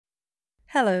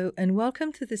Hello and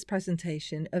welcome to this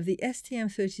presentation of the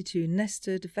STM32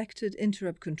 Nested Vectored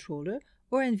Interrupt Controller,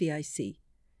 or NVIC.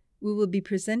 We will be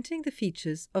presenting the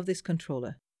features of this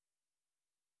controller.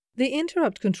 The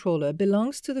interrupt controller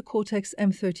belongs to the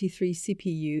Cortex-M33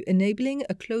 CPU, enabling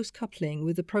a close coupling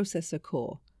with the processor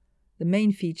core. The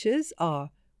main features are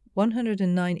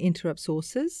 109 interrupt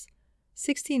sources,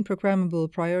 16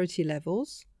 programmable priority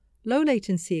levels, low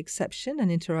latency exception and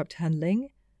interrupt handling,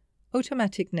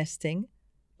 automatic nesting,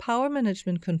 power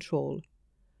management control.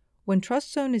 When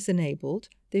TrustZone is enabled,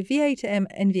 the V8M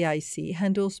NVIC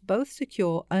handles both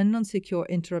secure and non-secure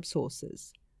interrupt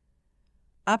sources.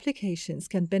 Applications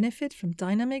can benefit from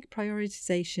dynamic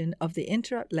prioritization of the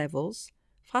interrupt levels,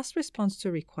 fast response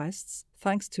to requests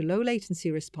thanks to low latency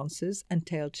responses and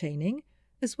tail chaining,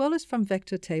 as well as from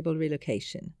vector table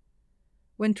relocation.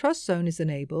 When TrustZone is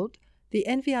enabled, the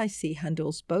NVIC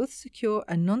handles both secure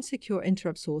and non-secure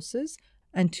interrupt sources,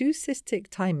 and 2 SysTick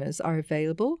timers are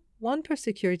available, 1 per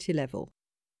security level.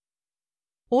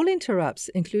 All interrupts,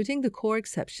 including the core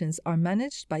exceptions, are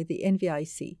managed by the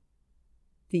NVIC.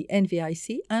 The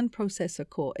NVIC and processor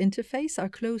core interface are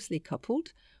closely coupled,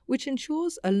 which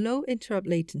ensures a low interrupt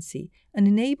latency and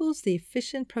enables the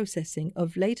efficient processing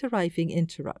of late-arriving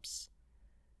interrupts.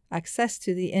 Access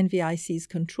to the NVIC's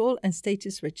control and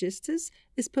status registers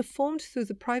is performed through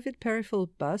the private peripheral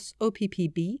bus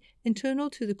OPPB internal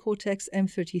to the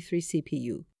Cortex-M33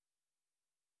 CPU.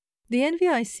 The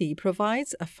NVIC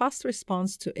provides a fast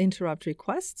response to interrupt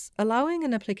requests, allowing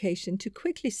an application to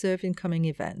quickly serve incoming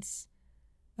events.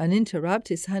 An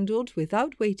interrupt is handled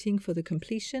without waiting for the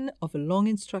completion of a long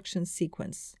instruction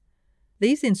sequence.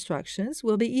 These instructions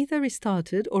will be either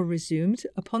restarted or resumed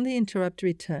upon the interrupt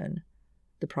return.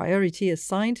 The priority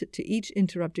assigned to each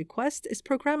interrupt request is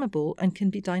programmable and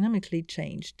can be dynamically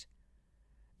changed.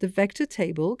 The vector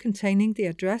table containing the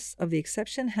address of the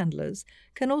exception handlers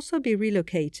can also be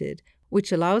relocated,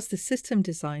 which allows the system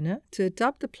designer to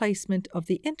adapt the placement of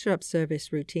the interrupt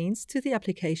service routines to the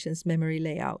application's memory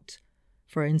layout.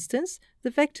 For instance,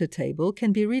 the vector table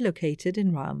can be relocated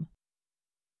in RAM.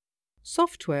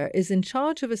 Software is in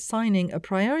charge of assigning a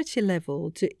priority level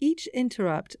to each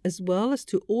interrupt as well as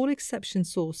to all exception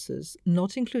sources,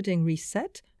 not including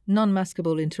reset,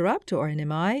 non-maskable interrupt or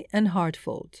NMI, and hard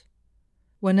fault.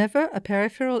 Whenever a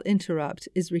peripheral interrupt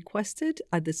is requested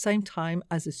at the same time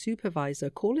as a supervisor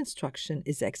call instruction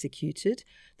is executed,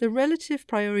 the relative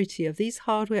priority of these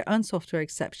hardware and software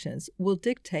exceptions will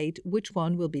dictate which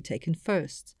one will be taken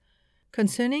first.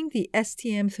 Concerning the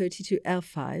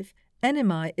STM32L5,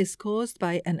 NMI is caused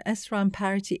by an SRAM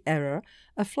parity error,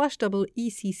 a flash double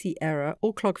ECC error,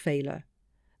 or clock failure.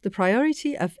 The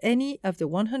priority of any of the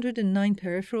 109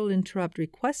 peripheral interrupt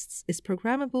requests is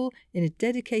programmable in a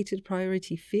dedicated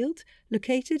priority field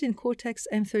located in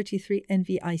Cortex-M33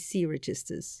 NVIC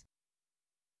registers.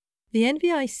 The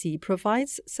NVIC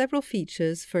provides several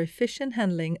features for efficient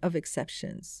handling of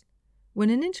exceptions. When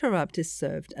an interrupt is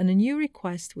served and a new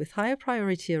request with higher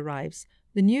priority arrives,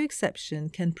 the new exception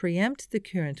can preempt the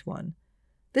current one.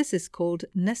 This is called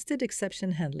nested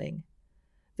exception handling.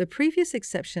 The previous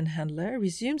exception handler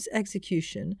resumes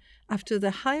execution after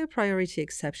the higher priority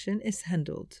exception is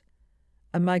handled.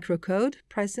 A microcode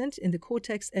present in the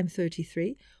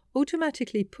Cortex-M33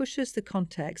 automatically pushes the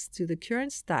context to the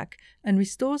current stack and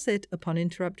restores it upon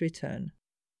interrupt return.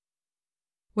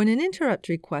 When an interrupt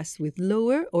request with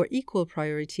lower or equal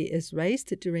priority is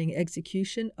raised during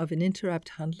execution of an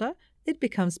interrupt handler, it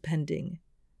becomes pending.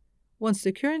 Once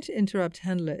the current interrupt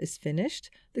handler is finished,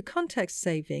 the context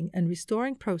saving and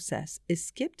restoring process is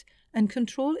skipped and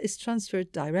control is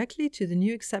transferred directly to the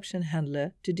new exception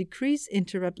handler to decrease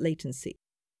interrupt latency.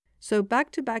 So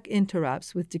back-to-back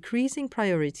interrupts with decreasing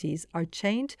priorities are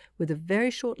chained with a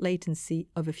very short latency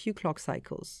of a few clock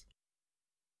cycles.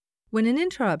 When an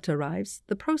interrupt arrives,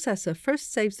 the processor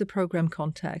first saves the program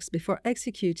context before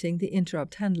executing the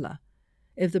interrupt handler.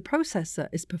 If the processor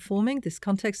is performing this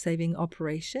context-saving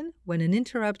operation when an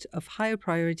interrupt of higher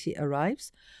priority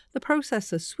arrives, the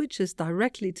processor switches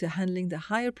directly to handling the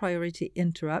higher priority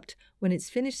interrupt when it's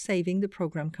finished saving the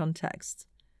program context.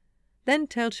 Then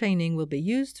tail chaining will be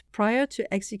used prior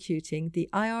to executing the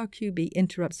IRQB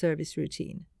interrupt service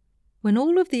routine. When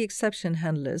all of the exception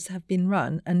handlers have been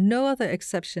run and no other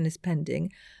exception is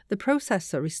pending, the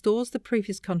processor restores the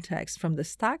previous context from the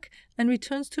stack and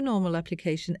returns to normal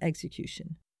application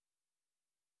execution.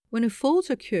 When a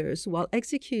fault occurs while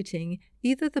executing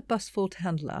either the bus fault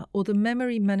handler or the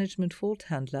memory management fault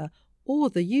handler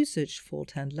or the usage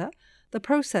fault handler, the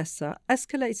processor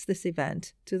escalates this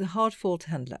event to the hard fault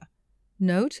handler.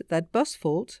 Note that bus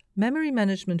fault, memory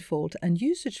management fault, and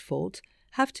usage fault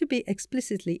have to be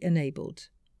explicitly enabled.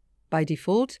 By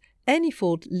default, any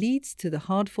fault leads to the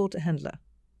hard fault handler.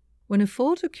 When a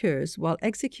fault occurs while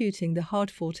executing the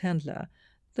hard fault handler,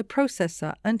 the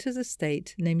processor enters a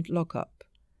state named lockup.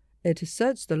 It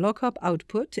asserts the lockup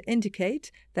output to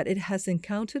indicate that it has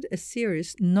encountered a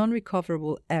serious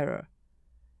non-recoverable error.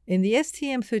 In the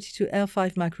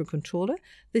STM32L5 microcontroller,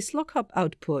 this lockup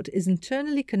output is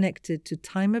internally connected to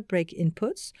timer break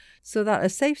inputs so that a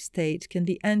safe state can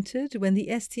be entered when the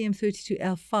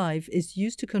STM32L5 is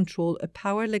used to control a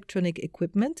power electronic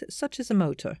equipment such as a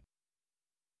motor.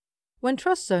 When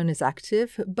TrustZone is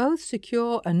active, both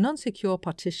secure and non-secure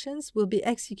partitions will be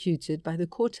executed by the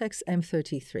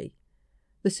Cortex-M33.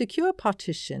 The secure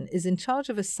partition is in charge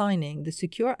of assigning the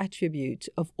secure attribute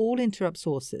of all interrupt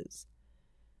sources.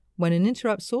 When an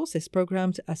interrupt source is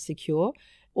programmed as secure,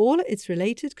 all its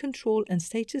related control and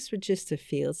status register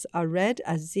fields are read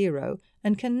as 0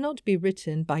 and cannot be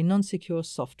written by non-secure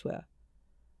software.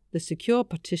 The secure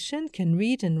partition can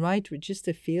read and write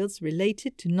register fields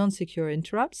related to non-secure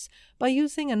interrupts by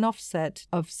using an offset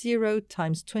of 0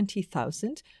 times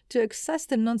 20,000 to access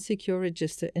the non-secure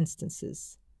register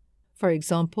instances. For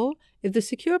example, if the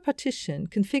secure partition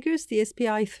configures the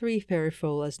SPI3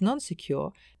 peripheral as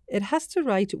non-secure, it has to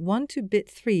write 1 to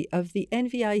bit 3 of the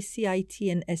NVIC IT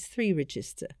and S3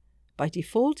 register. By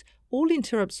default, all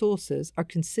interrupt sources are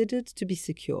considered to be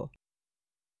secure.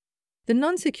 The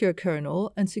non-secure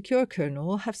kernel and secure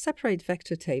kernel have separate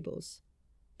vector tables.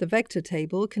 The vector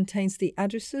table contains the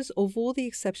addresses of all the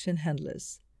exception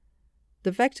handlers.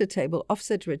 The vector table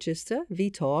offset register,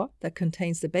 VTOR, that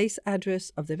contains the base address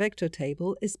of the vector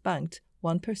table is banked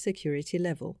 1 per security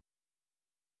level.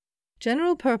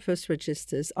 General-purpose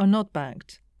registers are not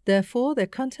banked. Therefore, their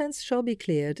contents shall be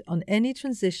cleared on any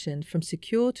transition from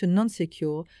secure to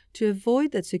non-secure to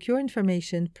avoid that secure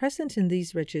information present in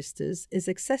these registers is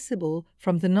accessible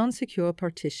from the non-secure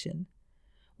partition.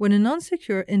 When a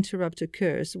non-secure interrupt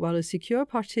occurs while a secure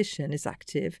partition is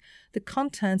active, the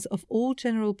contents of all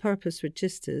general-purpose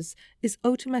registers is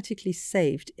automatically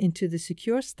saved into the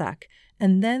secure stack,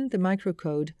 and then the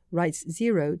microcode writes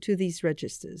 0 to these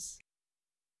registers.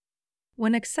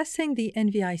 When accessing the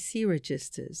NVIC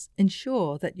registers,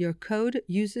 ensure that your code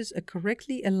uses a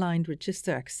correctly aligned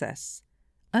register access.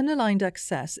 Unaligned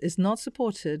access is not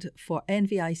supported for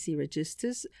NVIC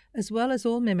registers as well as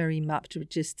all memory-mapped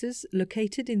registers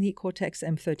located in the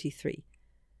Cortex-M33.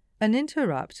 An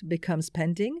interrupt becomes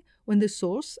pending when the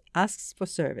source asks for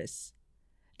service.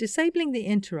 Disabling the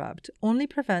interrupt only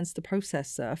prevents the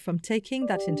processor from taking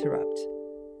that interrupt.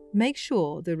 Make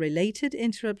sure the related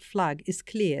interrupt flag is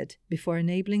cleared before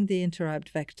enabling the interrupt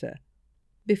vector.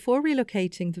 Before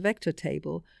relocating the vector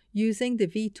table using the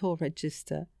VTOR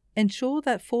register, ensure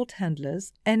that fault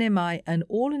handlers, NMI, and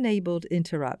all enabled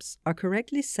interrupts are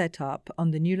correctly set up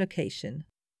on the new location.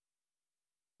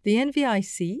 The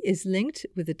NVIC is linked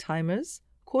with the timers,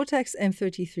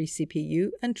 Cortex-M33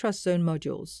 CPU, and TrustZone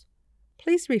modules.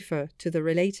 Please refer to the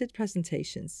related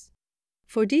presentations.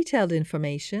 For detailed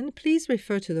information, please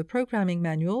refer to the programming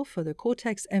manual for the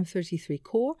Cortex-M33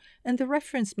 core and the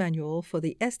reference manual for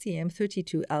the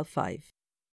STM32L5.